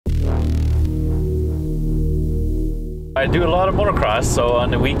I do a lot of motocross, so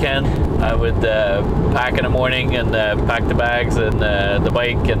on the weekend I would pack in the morning and pack the bags and the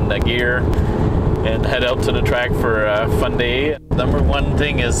bike and the gear and head out to the track for a fun day. Number one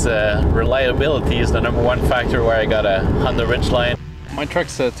thing is reliability is the number one factor where I got a Honda Ridgeline. My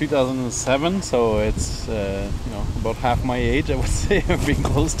truck's 2007, so it's you know, about half my age, I would say. I've been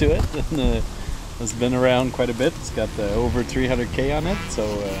close to it, and it's been around quite a bit. It's got over 300k on it, so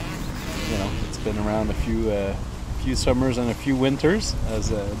you know, it's been around a few summers and a few winters, as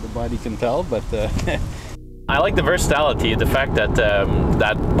the body can tell. But I like the versatility, the fact that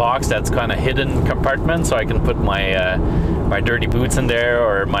that box that's kind of hidden compartment, so I can put my my dirty boots in there,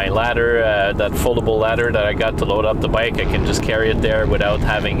 or my ladder, that foldable ladder that I got to load up the bike. I can just carry it there without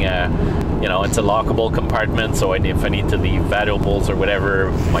having you know, it's a lockable compartment, so if I need to leave valuables or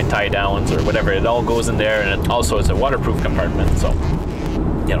whatever, my tie downs or whatever, it all goes in there. And it also is a waterproof compartment, so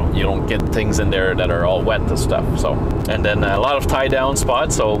you know, you don't get things in there that are all wet and stuff. So, and then a lot of tie down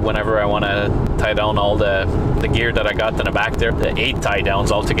spots, so whenever I want to tie down all the gear that I got in the back there, the 8 tie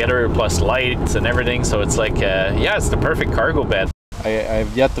downs altogether, plus lights and everything, so it's like yeah, it's the perfect cargo bed.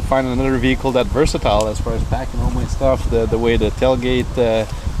 I've yet to find another vehicle that versatile as far as packing all my stuff, the way the tailgate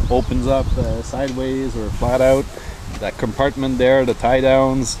opens up sideways or flat out, that compartment there, the tie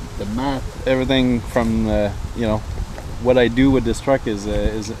downs, the mat, everything from you know, what I do with this truck is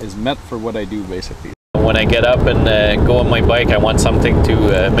meant for what I do, basically. When I get up and go on my bike, I want something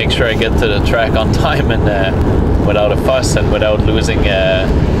to make sure I get to the track on time and without a fuss and without losing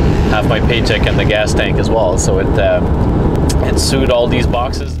half my paycheck in the gas tank as well. So it suit all these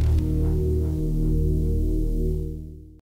boxes.